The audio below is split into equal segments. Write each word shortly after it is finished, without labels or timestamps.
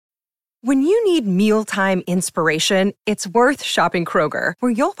When you need mealtime inspiration, it's worth shopping Kroger,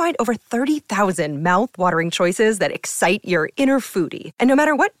 where you'll find over 30,000 mouth-watering choices that excite your inner foodie. And no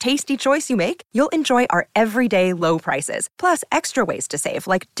matter what tasty choice you make, you'll enjoy our everyday low prices, plus extra ways to save,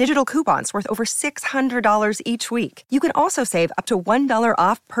 like digital coupons worth over $600 each week. You can also save up to $1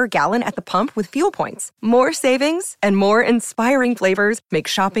 off per gallon at the pump with fuel points. More savings and more inspiring flavors make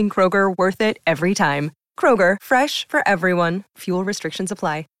shopping Kroger worth it every time. Kroger, fresh for everyone. Fuel restrictions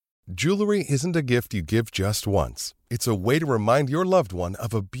apply. Jewelry isn't a gift you give just once. It's a way to remind your loved one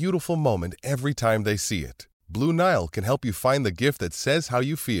of a beautiful moment every time they see it. Blue Nile can help you find the gift that says how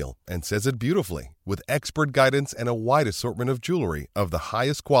you feel and says it beautifully, with expert guidance and a wide assortment of jewelry of the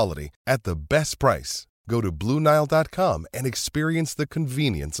highest quality at the best price. Go to BlueNile.com and experience the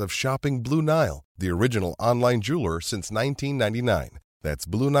convenience of shopping Blue Nile, the original online jeweler since 1999. That's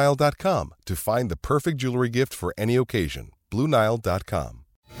BlueNile.com to find the perfect jewelry gift for any occasion. BlueNile.com.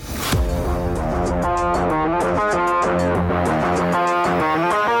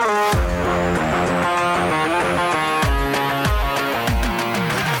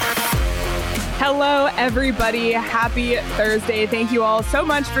 Hello, everybody. Happy Thursday. Thank you all so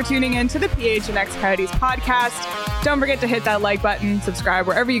much for tuning in to the PHNX Coyotes podcast. Don't forget to hit that like button, subscribe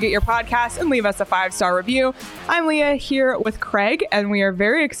wherever you get your podcasts, and leave us a 5-star review. I'm Leah here with Craig, and we are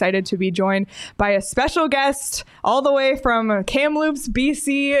very excited to be joined by a special guest all the way from Kamloops,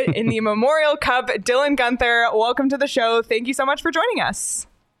 BC in the Memorial Cup, Dylan Guenther. Welcome to the show. Thank you so much for joining us.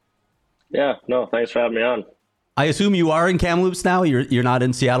 Yeah, no, thanks for having me on. I assume you are in Kamloops now? You're not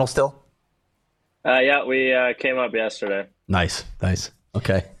in Seattle still? Yeah, we came up yesterday. Nice.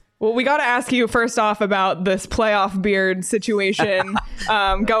 Okay. Well, we got to ask you first off about this playoff beard situation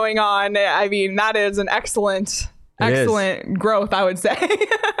going on. I mean, that is an excellent growth, I would say.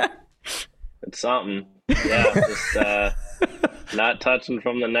 It's something. Yeah, just not touching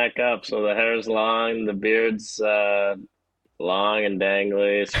from the neck up. So the hair's long, the beard's long and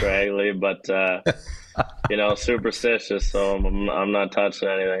dangly, scraggly, but superstitious. So I'm not touching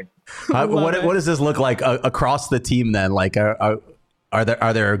anything. What does this look like across the team then? Like, are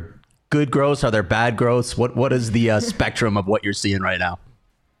there good growths? Are there bad growths? What is the spectrum of what you're seeing right now?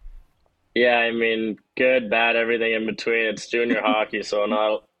 Yeah, I mean, good, bad, everything in between. It's junior hockey, so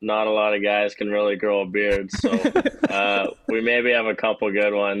not a lot of guys can really grow a beard. So we maybe have a couple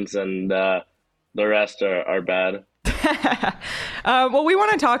good ones, and the rest are bad. Well, we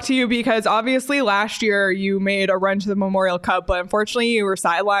want to talk to you because obviously last year you made a run to the Memorial Cup, but unfortunately you were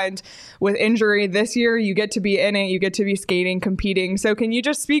sidelined with injury. This year you get to be in it, you get to be skating, competing. So can you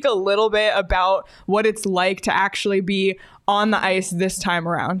just speak a little bit about what it's like to actually be on the ice this time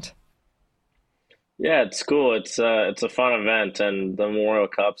around? Yeah, it's cool. It's a fun event, and the Memorial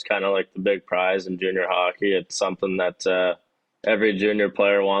Cup's kind of like the big prize in junior hockey. It's something that every junior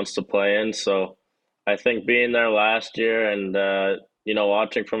player wants to play in. So I think being there last year and,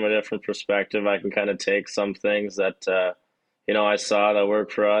 watching from a different perspective, I can kind of take some things that, I saw that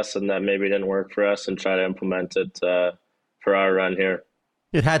worked for us and that maybe didn't work for us and try to implement it for our run here.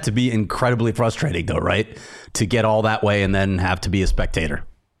 It had to be incredibly frustrating, though, right? To get all that way and then have to be a spectator.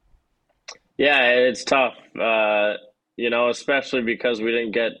 Yeah, it's tough, especially because we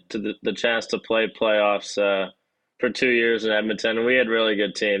didn't get to the chance to play playoffs for 2 years in Edmonton. We had really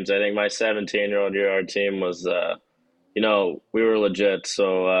good teams. I think my 17-year-old year, our team was, we were legit.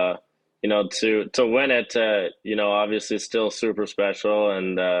 So, to win it, obviously still super special.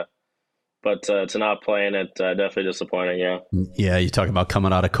 And but to not play in it, definitely disappointing. Yeah. Yeah, you talk about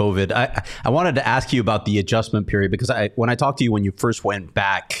coming out of COVID. I wanted to ask you about the adjustment period because when I talked to you when you first went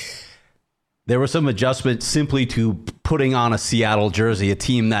back, there was some adjustment simply to putting on a Seattle jersey, a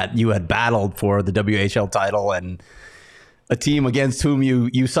team that you had battled for the WHL title and a team against whom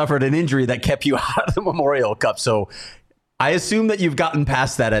you suffered an injury that kept you out of the Memorial Cup. So I assume that you've gotten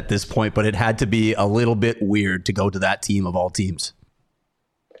past that at this point, but it had to be a little bit weird to go to that team of all teams.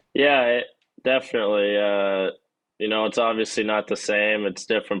 Yeah, definitely. It's obviously not the same. It's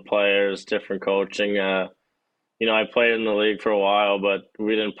different players, different coaching. I played in the league for a while, but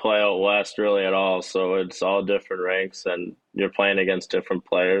we didn't play out west really at all. So it's all different ranks, and you're playing against different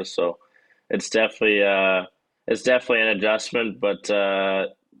players. So it's definitely an adjustment. But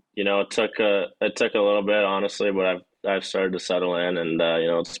it took a little bit, honestly. But I've started to settle in, and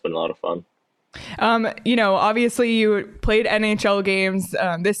it's been a lot of fun. Obviously you played NHL games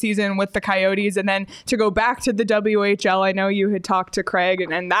this season with the Coyotes, and then to go back to the WHL, I know you had talked to Craig,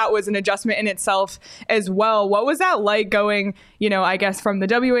 and that was an adjustment in itself as well. What was that like going, I guess from the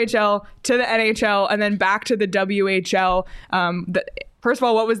WHL to the NHL and then back to the WHL? First of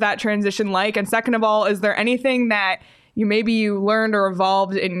all, what was that transition like? And second of all, is there anything that you learned or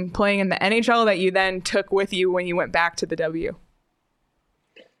evolved in playing in the NHL that you then took with you when you went back to the W?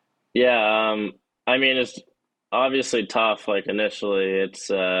 Yeah, I mean, it's obviously tough. Like initially, it's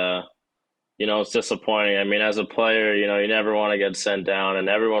it's disappointing. I mean, as a player, you never want to get sent down, and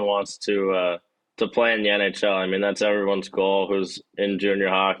everyone wants to play in the NHL. I mean, that's everyone's goal who's in junior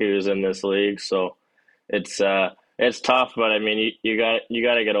hockey, who's in this league. So it's tough, but I mean, you got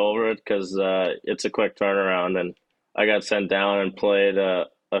to get over it because it's a quick turnaround, and I got sent down and played a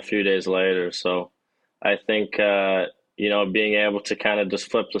few days later. So I think being able to kind of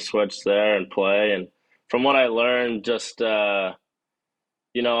just flip the switch there and play, and from what I learned, just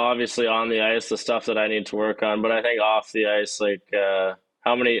obviously on the ice, the stuff that I need to work on, but I think off the ice, like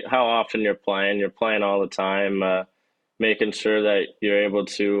how often you're playing all the time, making sure that you're able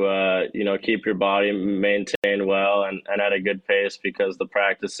to keep your body maintained well and at a good pace, because the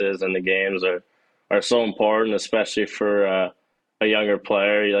practices and the games are so important, especially for a younger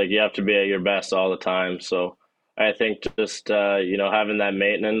player. Like, you have to be at your best all the time. So I think just having that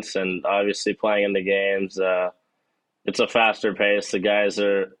maintenance, and obviously playing in the games, it's a faster pace. The guys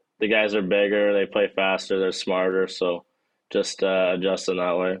are bigger, they play faster, they're smarter. So just adjusting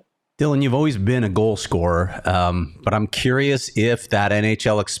that way. Dylan, you've always been a goal scorer, but I'm curious if that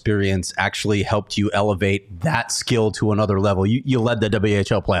NHL experience actually helped you elevate that skill to another level. You led the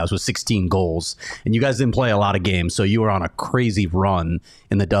WHL playoffs with 16 goals, and you guys didn't play a lot of games, so you were on a crazy run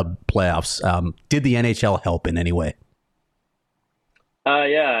in the Dub playoffs. Did the NHL help in any way?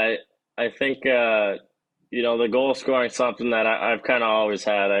 Yeah, I think the goal scoring is something that I've kind of always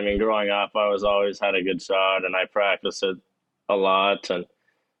had. I mean, growing up, I always had a good shot, and I practiced it a lot, and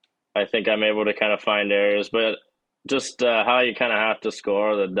I think I'm able to kind of find areas, but just how you kind of have to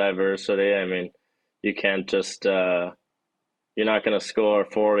score, the diversity. I mean, you can't just you're not going to score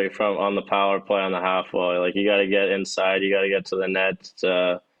 40 on the power play on the half wall. Like, you got to get inside, you got to get to the net.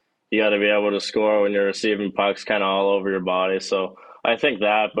 You got to be able to score when you're receiving pucks kind of all over your body. So I think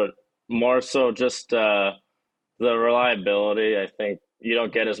that, but more so just the reliability. I think you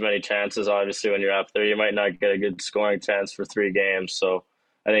don't get as many chances, obviously, when you're up there. You might not get a good scoring chance for 3 games. So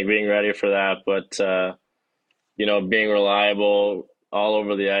I think being ready for that, but, being reliable all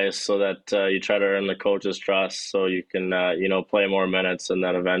over the ice so that you try to earn the coach's trust so you can, play more minutes and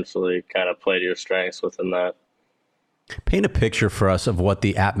then eventually kind of play to your strengths within that. Paint a picture for us of what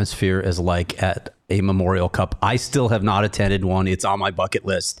the atmosphere is like at a Memorial Cup. I still have not attended one. It's on my bucket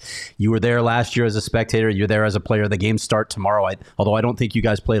list. You were there last year as a spectator. You're there as a player. The games start tomorrow, although I don't think you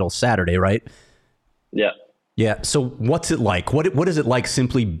guys play till Saturday, right? Yeah. Yeah. So what's it like? What is it like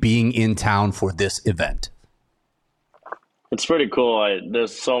simply being in town for this event? It's pretty cool.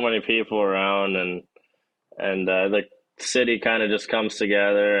 There's so many people around, and the city kind of just comes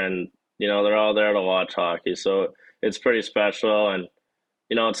together, and they're all there to watch hockey. So it's pretty special, and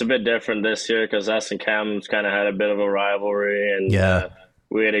it's a bit different this year because us and Cam's kind of had a bit of a rivalry, and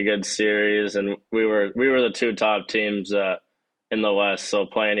we had a good series, and we were the 2 top teams in the West, so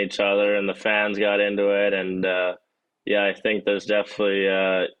playing each other, and the fans got into it, and I think there's definitely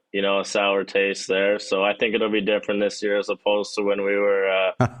a sour taste there. So I think it'll be different this year as opposed to when we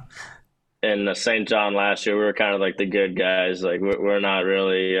were in St. John last year. We were kind of like the good guys. Like, we're not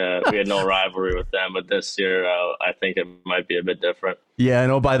really we had no rivalry with them, but this year I think it might be a bit different. Yeah,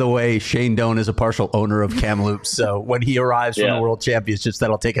 and by the way, Shane Doan is a partial owner of Kamloops, so when he arrives from the World Championships,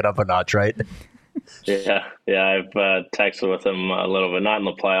 that'll take it up a notch, right? Yeah, I've texted with him a little bit, not in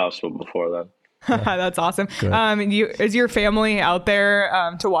the playoffs, but before then. That's awesome. Is your family out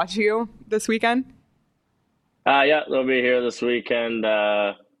there to watch you this weekend? Yeah, they'll be here this weekend.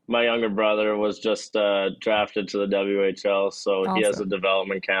 My younger brother was just drafted to the WHL, so awesome. He has a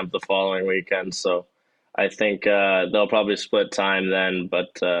development camp the following weekend. So I think they'll probably split time then.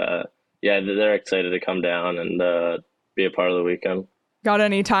 But they're excited to come down and be a part of the weekend. Got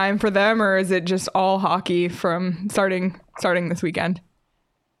any time for them, or is it just all hockey from starting this weekend?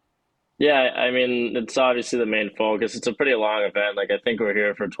 Yeah, I mean, it's obviously the main focus. It's a pretty long event. Like, I think we're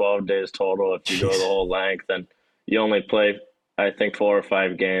here for 12 days total. If you go the whole length, and you only play, I think, 4 or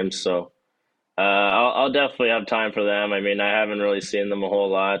 5 games. So I'll definitely have time for them. I mean, I haven't really seen them a whole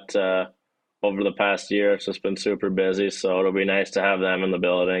lot over the past year. It's just been super busy. So it'll be nice to have them in the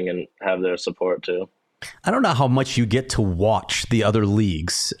building and have their support too. I don't know how much you get to watch the other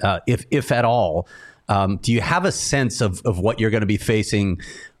leagues, if at all. Do you have a sense of what you're going to be facing,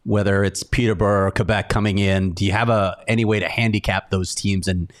 whether it's Peterborough or Quebec coming in? Do you have any way to handicap those teams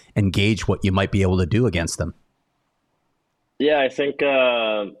and gauge what you might be able to do against them? Yeah, I think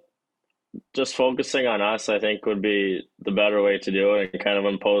just focusing on us, I think, would be the better way to do it, and kind of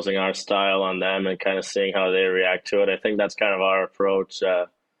imposing our style on them and kind of seeing how they react to it. I think that's kind of our approach.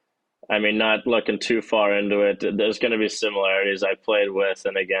 I mean, not looking too far into it. There's going to be similarities. I played with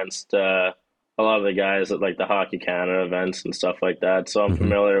and against a lot of the guys at like the Hockey Canada events and stuff like that. So I'm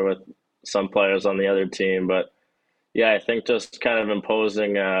familiar with some players on the other team. But yeah, I think just kind of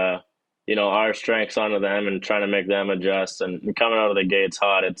imposing, our strengths onto them and trying to make them adjust. And coming out of the gates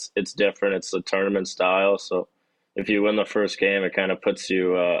hot, it's different. It's the tournament style. So if you win the first game, it kind of puts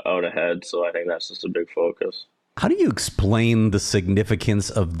you out ahead. So I think that's just a big focus. How do you explain the significance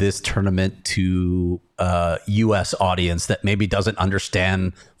of this tournament to a U.S. audience that maybe doesn't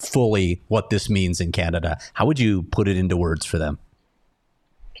understand fully what this means in Canada? How would you put it into words for them?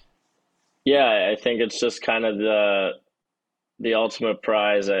 Yeah, I think it's just kind of the ultimate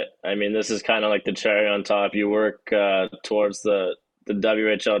prize. I mean, this is kind of like the cherry on top. You work towards the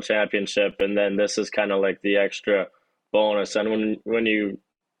WHL championship, and then this is kind of like the extra bonus. And when you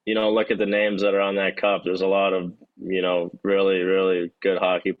look at the names that are on that cup, there's a lot of, really, really good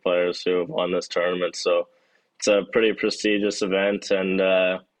hockey players who have won this tournament. So it's a pretty prestigious event, and,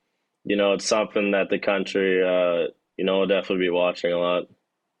 it's something that the country, will definitely be watching a lot.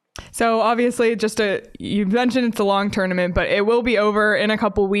 So obviously, you mentioned it's a long tournament, but it will be over in a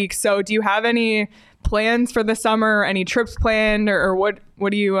couple weeks. So do you have any plans for the summer, any trips planned, or what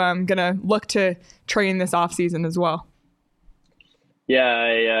are you going to look to train this off season as well?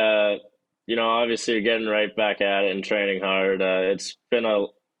 Yeah, obviously you're getting right back at it and training hard. It's been a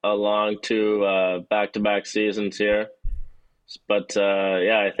long two back-to-back seasons here. But,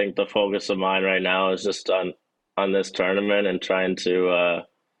 I think the focus of mine right now is just on this tournament and trying to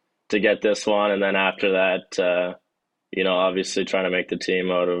get this one. And then after that, obviously trying to make the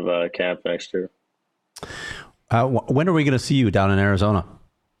team out of camp next year. When are we going to see you down in Arizona?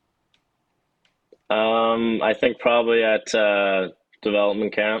 I think probably at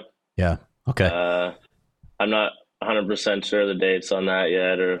development camp. Yeah. Okay. I'm not 100% sure the dates on that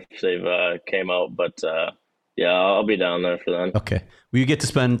yet, or if they've came out, but I'll be down there for them. Okay. Will you get to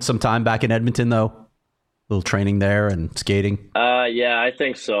spend some time back in Edmonton though? A little training there and skating? Yeah, I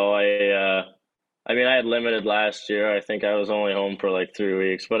think so. I had limited last year. I think I was only home for like 3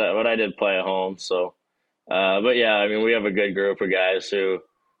 weeks, but I did play at home. So, but yeah, we have a good group of guys who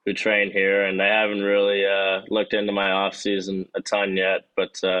train here, and I haven't really looked into my off season a ton yet,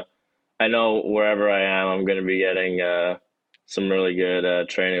 but I know wherever I am, I'm going to be getting some really good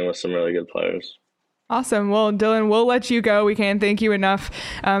training with some really good players. Awesome. Well, Dylan, we'll let you go. We can't thank you enough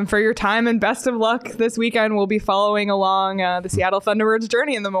for your time, and best of luck this weekend. We'll be following along the Seattle Thunderbirds'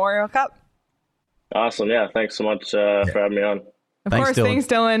 journey in the Memorial Cup. Awesome. Yeah. Thanks so much for having me on. Of course. Thanks,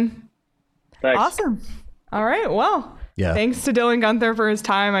 Dylan. Thanks. Awesome. All right. Well, thanks to Dylan Guenther for his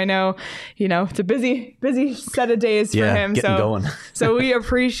time. I know, it's a busy set of days for him. Getting going. So we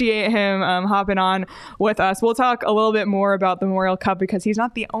appreciate him hopping on with us. We'll talk a little bit more about the Memorial Cup because he's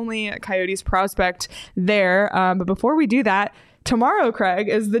not the only Coyotes prospect there. But before we do that, tomorrow, Craig,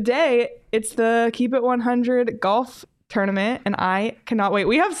 is the day. It's the Keep It 100 golf tournament, and I cannot wait.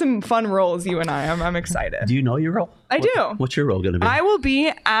 We have some fun roles, you and I. I'm excited. Do you know your role? I do. What's your role going to be? I will be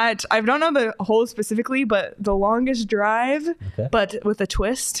at, I don't know the hole specifically, but the longest drive, but with a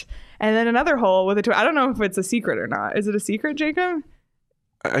twist. And then another hole with a twist. I don't know if it's a secret or not. Is it a secret, Jacob?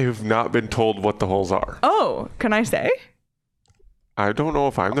 I have not been told what the holes are. Oh, can I say? I don't know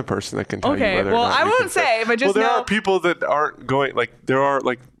if I'm the person that can tell you whether or not. I won't say, but just there are people that aren't going, I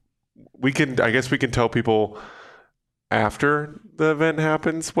guess we can tell people after the event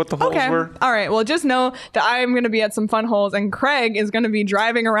happens what the holes were. All right. Well, just know that I'm going to be at some fun holes, and Craig is going to be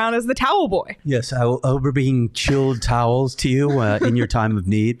driving around as the towel boy. Yes, I will bring chilled towels to you in your time of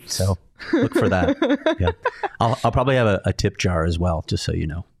need. So look for that. Yeah, I'll probably have a tip jar as well, just so you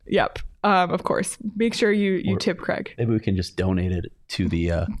know. Yep. Of course. Make sure you tip Craig. Maybe we can just donate it to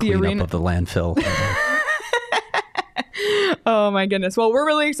the cleanup of the landfill. Oh my goodness. Well, we're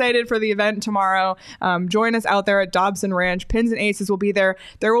really excited for the event tomorrow. Join us out there at Dobson Ranch. Pins and Aces will be there.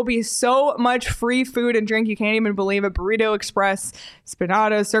 There will be so much free food and drink. You can't even believe it. Burrito Express,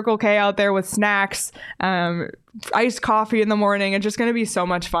 Spinatos, Circle K out there with snacks, iced coffee in the morning. It's just going to be so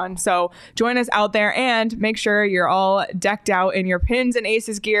much fun. So join us out there and make sure you're all decked out in your Pins and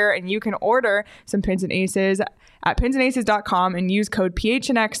Aces gear, and you can order some Pins and Aces at pinsandaces.com and use code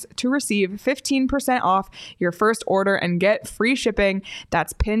PHNX to receive 15% off your first order and get free shipping.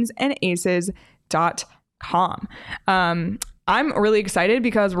 That's pinsandaces.com. I'm really excited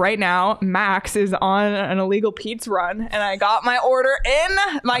because right now Max is on an illegal pizza run, and I got my order in.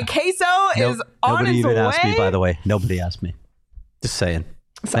 My queso is on its way. Nobody even asked me, by the way. Nobody asked me. Just saying.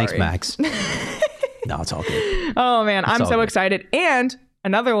 Thanks, Max. No, it's all good. Oh man, I'm so good. excited. And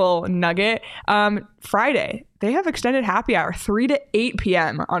another little nugget, Friday, they have extended happy hour 3 to 8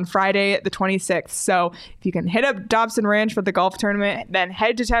 p.m. on Friday the 26th. So if you can hit up Dobson Ranch for the golf tournament, then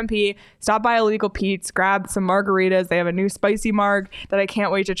head to Tempe, stop by Illegal Pete's, grab some margaritas. They have a new spicy marg that I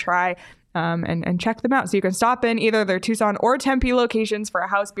can't wait to try. And check them out. So you can stop in either their Tucson or Tempe locations for a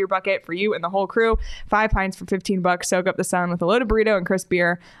house beer bucket for you and the whole crew. 5 pints for $15. Soak up the sun with a loaded burrito and crisp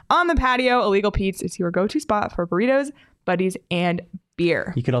beer on the patio. Illegal Pete's is your go-to spot for burritos, buddies, and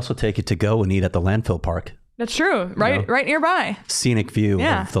beer. You could also take it to go and eat at the landfill park. That's true. Right, right nearby. Scenic view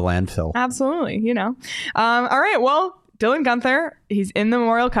of the landfill. Absolutely. All right. Well, Dylan Guenther, he's in the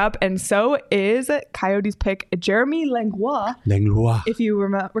Memorial Cup, and so is Coyotes pick Jeremy Langlois. If you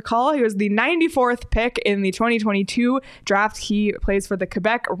recall, he was the 94th pick in the 2022 draft. He plays for the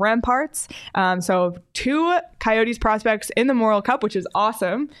Quebec Remparts. So 2 Coyotes prospects in the Memorial Cup, which is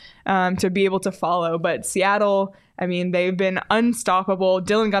awesome to be able to follow. But Seattle, I mean, they've been unstoppable.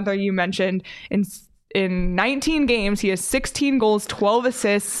 Dylan Guenther, you mentioned, in 19 games, he has 16 goals, 12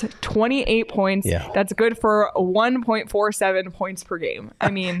 assists, 28 points. Yeah. That's good for 1.47 points per game.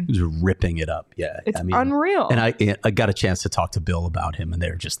 I mean, he's ripping it up. Yeah. It's unreal. And I got a chance to talk to Bill about him, and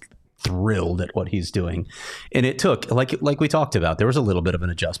they're just thrilled at what he's doing. And it took, like we talked about, there was a little bit of an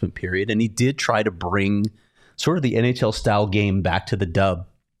adjustment period, and he did try to bring sort of the NHL style game back to the Dub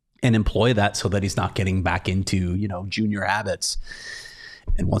and employ that so that he's not getting back into, junior habits.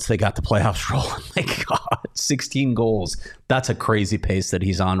 And once they got the playoffs rolling, my God, 16 goals. That's a crazy pace that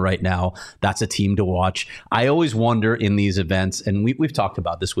he's on right now. That's a team to watch. I always wonder in these events, and we've talked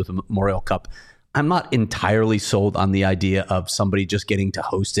about this with the Memorial Cup, I'm not entirely sold on the idea of somebody just getting to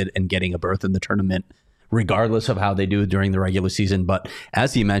host it and getting a berth in the tournament, regardless of how they do during the regular season. But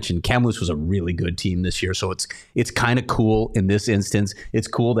as you mentioned, Kamloops was a really good team this year. So it's kind of cool in this instance. It's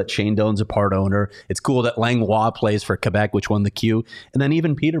cool that Shane Doan's a part owner. It's cool that Langlois plays for Quebec, which won the Q. And then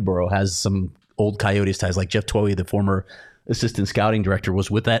even Peterborough has some old Coyotes ties, like Jeff Towie, the former assistant scouting director, was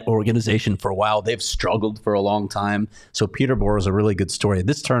with that organization for a while. They've struggled for a long time. So Peterborough is a really good story.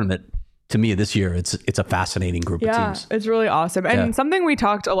 This tournament, to me, this year, it's a fascinating group of teams. Yeah, it's really awesome. And something we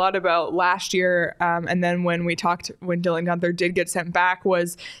talked a lot about last year, and then when Dylan Guenther did get sent back,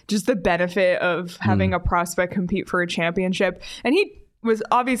 was just the benefit of having a prospect compete for a championship. And he was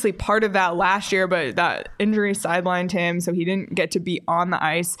obviously part of that last year, but that injury sidelined him, so he didn't get to be on the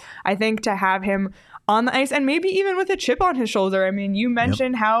ice. I think to have him on the ice, and maybe even with a chip on his shoulder. I mean, you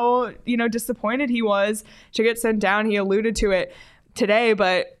mentioned how disappointed he was to get sent down. He alluded to it today,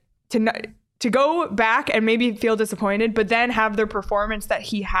 but to go back and maybe feel disappointed, but then have the performance that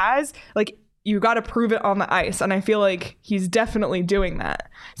he has, like, you got to prove it on the ice. And I feel like he's definitely doing that.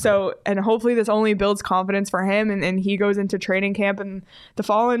 So, and hopefully this only builds confidence for him, and he goes into training camp in the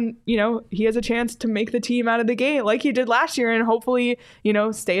fall, and, he has a chance to make the team out of the gate like he did last year, and hopefully,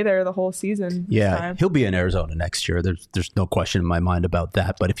 stay there the whole season. Yeah, he'll be in Arizona next year. There's no question in my mind about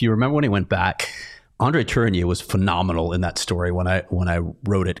that. But if you remember when he went back, Andre Tourigny was phenomenal in that story when I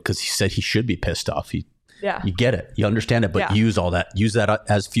wrote it, because he said he should be pissed off. You get it, you understand it, but use that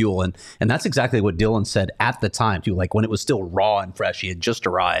as fuel, and that's exactly what Dylan said at the time too. Like when it was still raw and fresh, he had just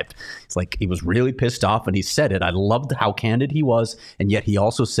arrived. It's like he was really pissed off, and he said it. I loved how candid he was, and yet he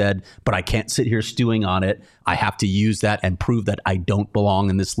also said, "But I can't sit here stewing on it. I have to use that and prove that I don't belong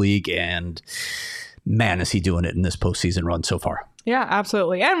in this league." And man, is he doing it in this postseason run so far. Yeah,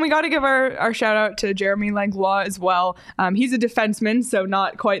 absolutely. And we got to give our shout out to Jeremy Langlois as well. He's a defenseman, so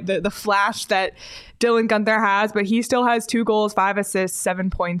not quite the flash that Dylan Guenther has, but he still has 2 goals, 5 assists,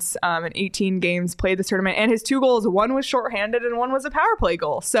 7 points in 18 games played this tournament. And his 2 goals, one was shorthanded and one was a power play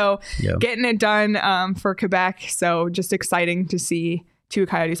goal. So getting it done for Quebec. So just exciting to see 2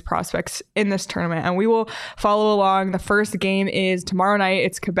 Coyotes prospects in this tournament, and we will follow along. The first game is tomorrow night.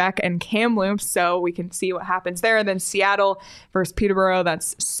 It's Quebec and Kamloops, so we can see what happens there. And then Seattle versus Peterborough,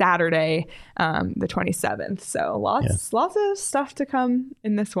 that's Saturday, the 27th. So lots of stuff to come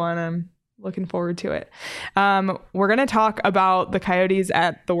in this one. I'm looking forward to it. We're going to talk about the Coyotes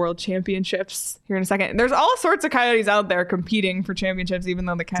at the World Championships here in a second. There's all sorts of Coyotes out there competing for championships, even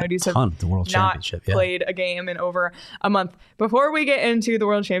though the Coyotes have not played a game in over a month. Before we get into the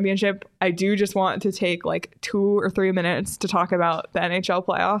World Championship, I do just want to take like 2 or 3 minutes to talk about the NHL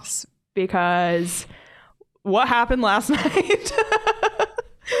playoffs, because what happened last night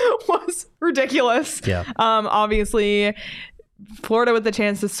was ridiculous. Obviously, Florida with the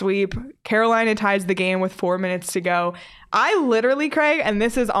chance to sweep. Carolina ties the game with 4 minutes to go. I literally, Craig, and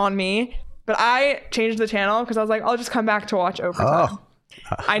this is on me, but I changed the channel because I was like, I'll just come back to watch overtime.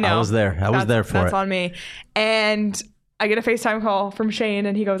 I know. I was there for it. That's on me. And I get a FaceTime call from Shane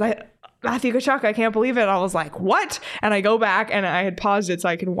and he goes, Matthew Tkachuk, I can't believe it. I was like, what? And I go back and I had paused it so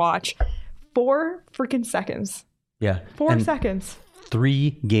I could watch. 4 freaking seconds. Yeah. 4 seconds.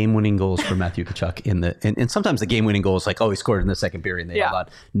 3 game-winning goals for Matthew Tkachuk and sometimes the game-winning goal is like, oh, he scored in the second period and they all that.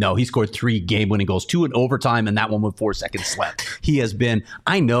 No, he scored 3 game-winning goals, 2 in overtime and that one with 4 seconds left. He has been,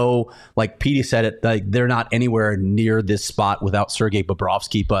 I know, like Petey said it, like they're not anywhere near this spot without Sergei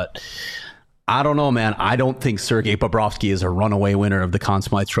Bobrovsky, but I don't know, man. I don't think Sergei Bobrovsky is a runaway winner of the Conn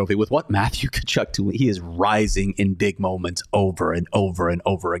Smythe Trophy. With what Matthew Tkachuk doing, he is rising in big moments over and over and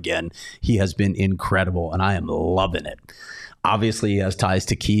over again. He has been incredible and I am loving it. Obviously, he has ties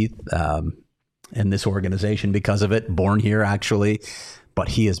to Keith and this organization because of it. Born here, actually. But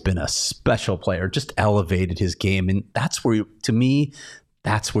he has been a special player, just elevated his game. And that's where, to me,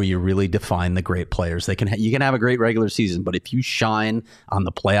 that's where you really define the great players. You can have a great regular season, but if you shine on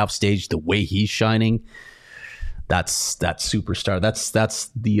the playoff stage the way he's shining, that's superstar.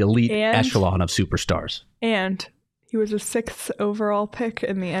 That's the elite echelon of superstars. And he was a 6th overall pick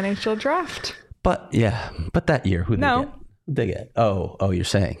in the NHL draft. But that year, who they get? Oh, you're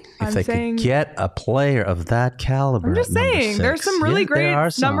saying if they could get a player of that caliber. I'm just saying, there's some really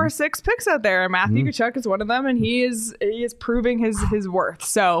great number 6 picks out there. Matthew Tkachuk is one of them, and he is proving his worth.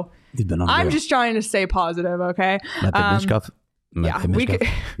 So I'm just trying to stay positive, okay? We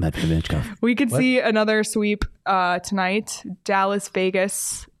could see another sweep tonight. Dallas,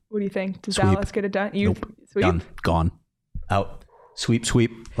 Vegas. What do you think? Does Dallas get it done? Nope. Sweep? Done. Gone. Out. Sweep.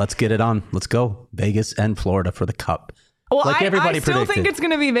 Let's get it on. Let's go. Vegas and Florida for the cup. Well, I still think it's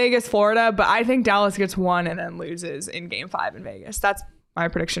going to be Vegas, Florida, but I think Dallas gets 1 and then loses in Game 5 in Vegas. That's my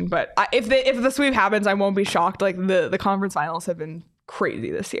prediction. But if the sweep happens, I won't be shocked. Like the conference finals have been crazy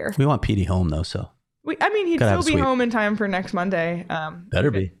this year. We want Petey home though, so he'd still be home in time for next Monday.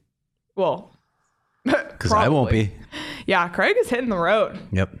 Better be. Well, because I won't be. Yeah, Craig is hitting the road.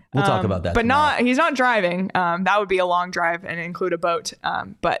 Yep, we'll talk about that. But he's not driving. That would be a long drive and include a boat.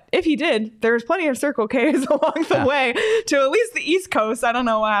 But if he did, there's plenty of Circle K's along the way to at least the East Coast. I don't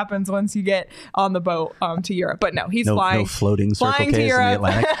know what happens once you get on the boat to Europe. But no, he's flying. No floating Circle K's to Europe in the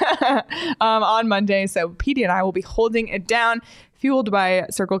Atlantic. On Monday. So Petey and I will be holding it down, fueled by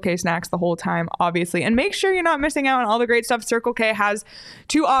Circle K snacks the whole time, obviously. And make sure you're not missing out on all the great stuff Circle K has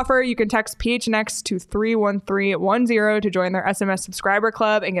to offer. You can text PHNX to 31310 to join their SMS subscriber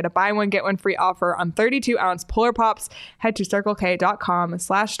club and get a buy one, get one free offer on 32-ounce Polar Pops. Head to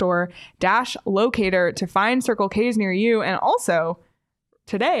circlek.com/store-locator to find Circle K's near you. And also,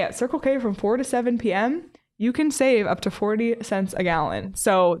 today at Circle K from 4 to 7 p.m., you can save up to 40 cents a gallon.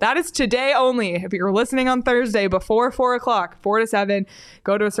 So that is today only. If you're listening on Thursday before 4 o'clock, 4 to 7,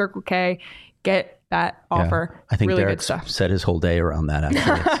 go to a Circle K, get that offer. I think really Derek set his whole day around that,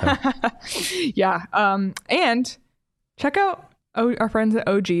 actually. Yeah. And check out our friends at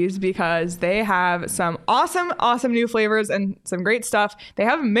OG's because they have some awesome new flavors and some great stuff. They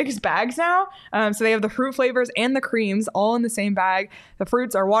have mixed bags now. So they have the fruit flavors and the creams all in the same bag. The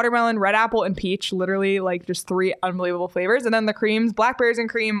fruits are watermelon, red apple, and peach, literally like just 3 unbelievable flavors. And then the creams, blackberries and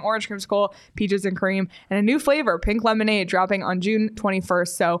cream, orange creamsicle, peaches and cream, and a new flavor, pink lemonade, dropping on June 21st.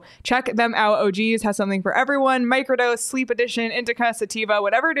 So check them out. OG's has something for everyone. Microdose, Sleep Edition, Indica, Sativa,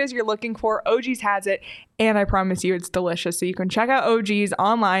 whatever it is you're looking for, OG's has it. And I promise you it's delicious. So you can check out OG's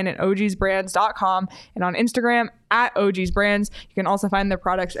online at ogsbrands.com and on Instagram at OG's Brands. You can also find their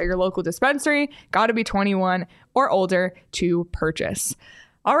products at your local dispensary. Got to be 21 or older to purchase.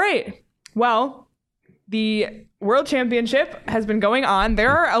 All right. Well, the World Championship has been going on.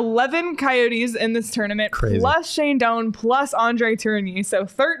 There are 11 Coyotes in this tournament, plus Shane Doan, plus Andre Tourigny. So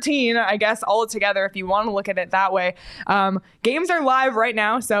 13, I guess, all together, if you want to look at it that way. Games are live right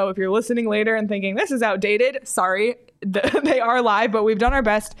now. So if you're listening later and thinking this is outdated, sorry, they are live, but we've done our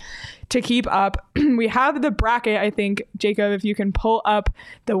best to keep up. We have the bracket, I think, Jacob, if you can pull up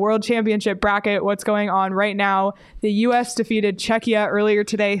the World Championship bracket, what's going on right now. The U.S. defeated Czechia earlier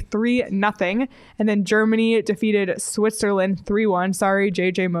today, 3-0. And then Germany defeated Switzerland 3-1. Sorry,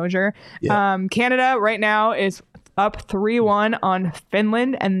 JJ Mosier. Yeah. Canada right now is up 3-1 on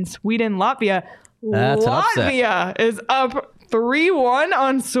Finland, and Sweden, Latvia. Latvia is up 3-1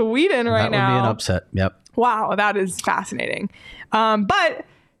 on Sweden right now. That would be an upset. Yep. Wow, that is fascinating. But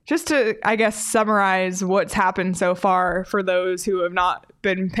just to, I guess, summarize what's happened so far for those who have not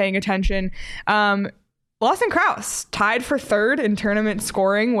been paying attention. Lawson Crouse tied for 3rd in tournament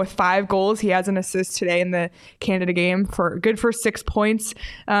scoring with 5 goals. He has an assist today in the Canada game for 6 points.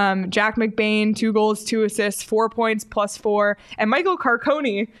 Jack McBain, 2 goals, 2 assists, 4 points plus 4. And Michael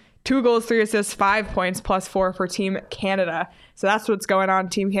Carconi 2 goals, 3 assists, 5 points, +4 for Team Canada. So that's what's going on.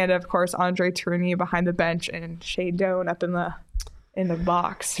 Team Canada, of course, Andre Tourigny behind the bench and Shea Doan up in the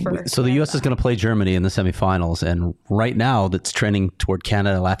box. So Canada. the U.S. is going to play Germany in the semifinals, and right now that's trending toward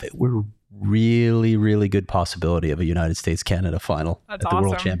Canada. We're really, really good possibility of a United States-Canada final at the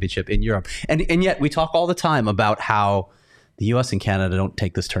World Championship in Europe. And yet we talk all the time about how the U.S. and Canada don't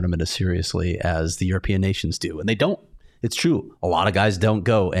take this tournament as seriously as the European nations do. And they don't. It's true. A lot of guys don't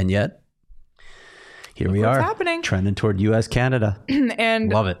go. And yet here we are happening. Trending toward U.S.-Canada.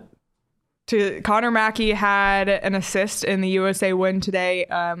 And love it. Connor Mackey had an assist in the USA win today.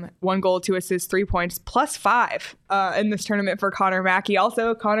 1 goal, 2 assists, 3 points, +5 in this tournament for Connor Mackey.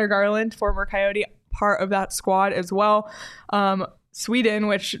 Also, Connor Garland, former Coyote, part of that squad as well. Sweden,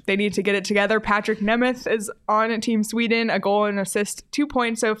 which they need to get it together. Patrick Nemeth is on Team Sweden, a goal and assist, 2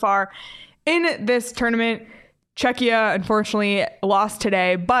 points so far in this tournament. Czechia, unfortunately, lost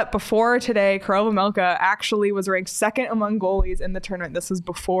today. But before today, Karel Vejmelka actually was ranked second among goalies in the tournament. This was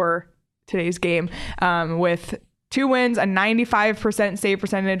before today's game, with 2 wins, a 95% save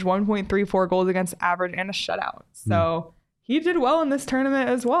percentage, 1.34 goals against average, and a shutout. So he did well in this tournament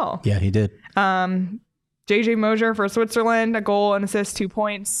as well. Yeah, he did. JJ Moser for Switzerland, a goal and assist, 2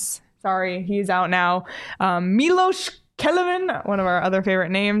 points. Sorry, he's out now. Milos Kelevin, one of our other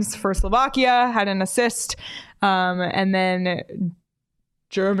favorite names, for Slovakia, had an assist. And then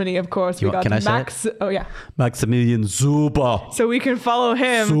Germany, of course. We got Max. Oh, yeah. Maximilian Zuber. So we can follow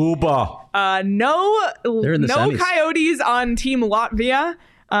him. Zuber. No semis. Coyotes on Team Latvia.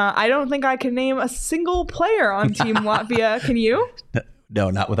 I don't think I can name a single player on Team Latvia. Can you? No,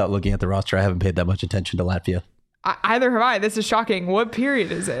 not without looking at the roster. I haven't paid that much attention to Latvia. Either have I. This is shocking. What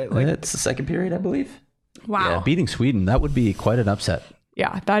period is it? It's the second period, I believe. Wow. Yeah, beating Sweden, that would be quite an upset.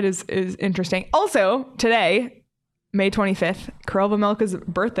 Yeah, that is interesting. Also, today, May 25th, Karel Vejmelka's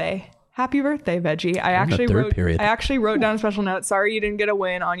birthday. Happy birthday, Veggie. I actually wrote down a special note. Sorry you didn't get a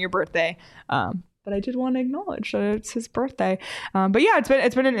win on your birthday. But I did want to acknowledge that it's his birthday. But yeah,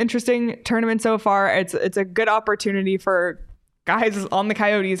 it's been an interesting tournament so far. It's a good opportunity for guys on the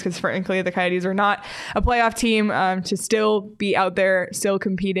Coyotes, because frankly the Coyotes are not a playoff team, to still be out there, still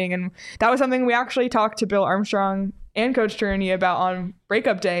competing. And that was something we actually talked to Bill Armstrong and Coach Tourigny about on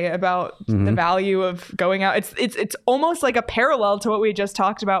breakup day, about the value of going out. It's almost like a parallel to what we just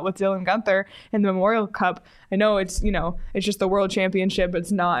talked about with Dylan Guenther in the Memorial Cup. I know it's just the World Championship.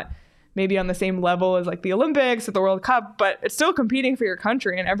 It's not maybe on the same level as like the Olympics or the World Cup, but it's still competing for your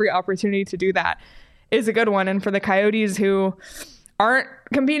country, and every opportunity to do that is a good one. And for the Coyotes, who aren't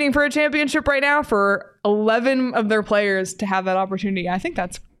competing for a championship right now, for 11 of their players to have that opportunity, I think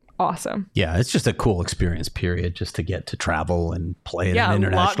that's awesome. Yeah, it's just a cool experience, period, just to get to travel and play in an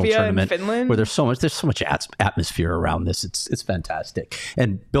international Latvia tournament and Finland, where there's so much atmosphere around this. It's fantastic.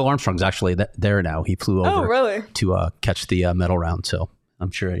 And Bill Armstrong's actually there now. He flew over to catch the medal round, so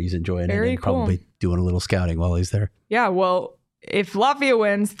I'm sure he's enjoying it and probably doing a little scouting while he's there. Yeah, well, if Latvia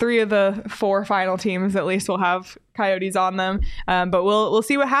wins, 3 of the 4 final teams at least will have Coyotes on them. But we'll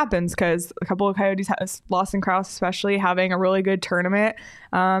see what happens, because a couple of Coyotes, Lawson Krause especially, having a really good tournament.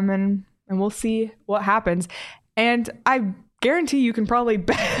 And we'll see what happens. And I guarantee you can probably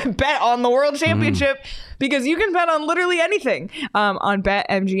bet on the World Championship, because you can bet on literally anything on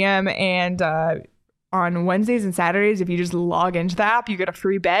BetMGM. And on Wednesdays and Saturdays, if you just log into the app, you get a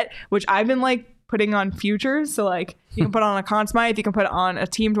free bet, which I've been putting on futures. So you can put on a Conn Smythe, you can put on a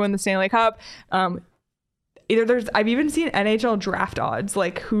team to win the Stanley Cup. I've even seen NHL draft odds,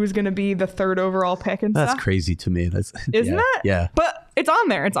 who's going to be the 3rd overall pick and stuff. That's crazy to me. Isn't it? Yeah. But it's on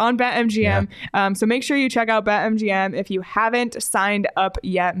there. It's on BetMGM. Yeah. So make sure you check out BetMGM. If you haven't signed up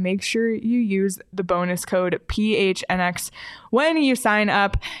yet, make sure you use the bonus code PHNX when you sign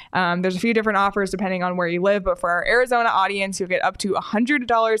up. There's a few different offers depending on where you live, but for our Arizona audience, you'll get up to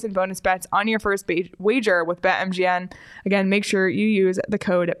 $100 in bonus bets on your first wager with BetMGM. Again, make sure you use the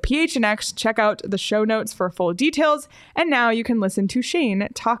code PHNX. Check out the show notes for full details. And now you can listen to Shane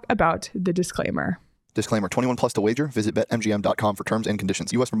talk about the disclaimer. Disclaimer, 21 plus to wager. Visit BetMGM.com for terms and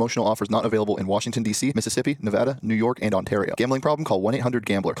conditions. U.S. promotional offers not available in Washington, D.C., Mississippi, Nevada, New York, and Ontario. Gambling problem? Call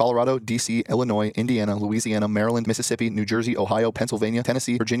 1-800-GAMBLER. Colorado, D.C., Illinois, Indiana, Louisiana, Maryland, Mississippi, New Jersey, Ohio, Pennsylvania,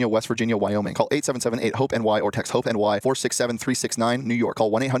 Tennessee, Virginia, West Virginia, Wyoming. Call 877-8-HOPE-NY or text HOPE-NY 467-369, New York.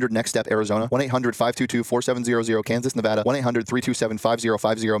 Call 1-800-NEXT-STEP, Arizona. 1-800-522-4700, Kansas, Nevada.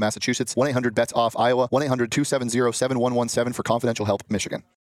 1-800-327-5050, Massachusetts. 1-800-BETS-OFF, Iowa. 1-800-270-7117 for confidential help, Michigan.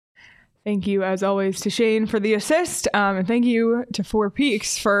 Thank you, as always, to Shane for the assist. And thank you to Four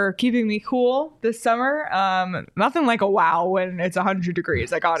Peaks for keeping me cool this summer. Nothing like a wow when it's 100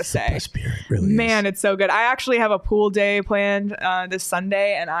 degrees, I gotta say. Best beer, it really Man, is. it's so good. I actually have a pool day planned this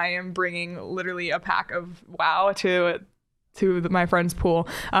Sunday, and I am bringing literally a pack of wow to my friend's pool.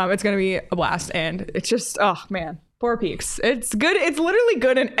 It's going to be a blast, and it's just, oh man, Four Peaks. It's good. It's literally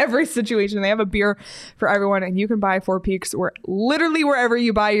good in every situation. They have a beer for everyone, and you can buy Four Peaks literally wherever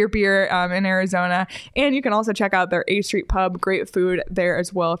you buy your beer in Arizona. And you can also check out their A Street Pub. Great food there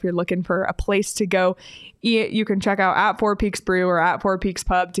as well. If you're looking for a place to go eat, you can check out at Four Peaks Brew or at Four Peaks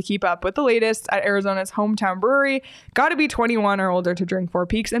Pub to keep up with the latest at Arizona's hometown brewery. Got to be 21 or older to drink Four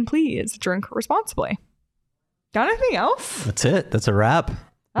Peaks, and please drink responsibly. Got anything else? That's it. That's a wrap.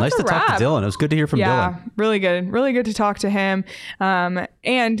 Nice to talk to Dylan. It was good to hear from Dylan. Yeah, really good. Really good to talk to him.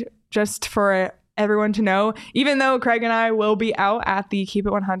 And just for everyone to know, even though Craig and I will be out at the Keep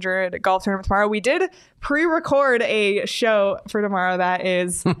It 100 golf tournament tomorrow, we did pre-record a show for tomorrow that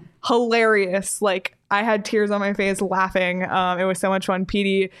is hilarious. Like, I had tears on my face laughing. It was so much fun.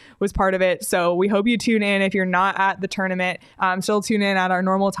 PD was part of it. So we hope you tune in. If you're not at the tournament, still tune in at our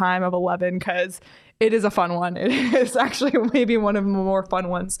normal time of 11, because it is a fun one. It is actually maybe one of the more fun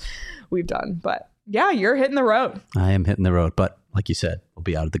ones we've done. But yeah, you're hitting the road. I am hitting the road. But like you said, we'll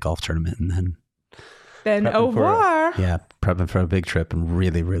be out at the golf tournament and then au revoir. Prepping for a big trip and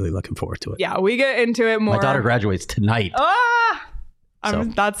really, really looking forward to it. Yeah, we get into it more. My daughter graduates tonight.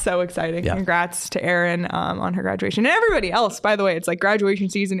 That's so exciting. Yeah. Congrats to Erin on her graduation. And everybody else, by the way. It's like graduation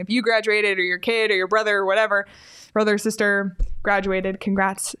season. If you graduated, or your kid or your brother or whatever, brother or sister graduated,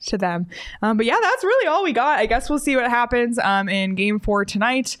 congrats to them. But yeah, that's really all we got. I guess we'll see what happens in game 4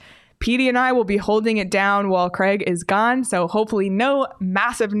 tonight. PD and I will be holding it down while Craig is gone. So hopefully no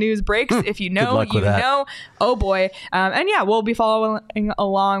massive news breaks. If you know, you know. Oh boy. And yeah, we'll be following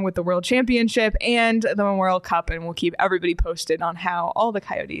along with the World Championship and the Memorial Cup, and we'll keep everybody posted on how all the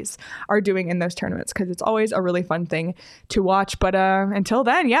Coyotes are doing in those tournaments, because it's always a really fun thing to watch. But until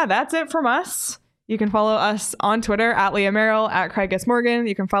then, yeah, that's it from us. You can follow us on Twitter at Leah Merrill, at Craig S. Morgan.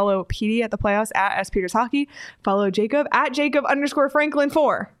 You can follow PD at the Playhouse at S. Peters Hockey. Follow Jacob at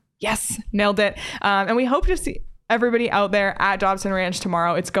Jacob_Franklin4. Yes, nailed it. And we hope to see everybody out there at Dobson Ranch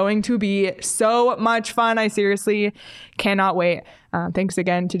tomorrow. It's going to be so much fun. I seriously cannot wait. Thanks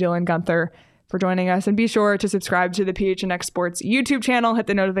again to Dylan Gunther for joining us. And be sure to subscribe to the PHNX Sports YouTube channel. Hit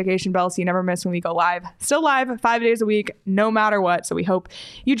the notification bell so you never miss when we go live. Still live 5 days a week, no matter what. So we hope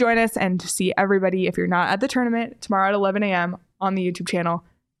you join us and see everybody, if you're not at the tournament, tomorrow at 11 a.m. on the YouTube channel.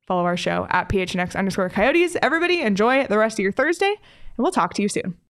 Follow our show at PHNX_Coyotes. Everybody enjoy the rest of your Thursday, and we'll talk to you soon.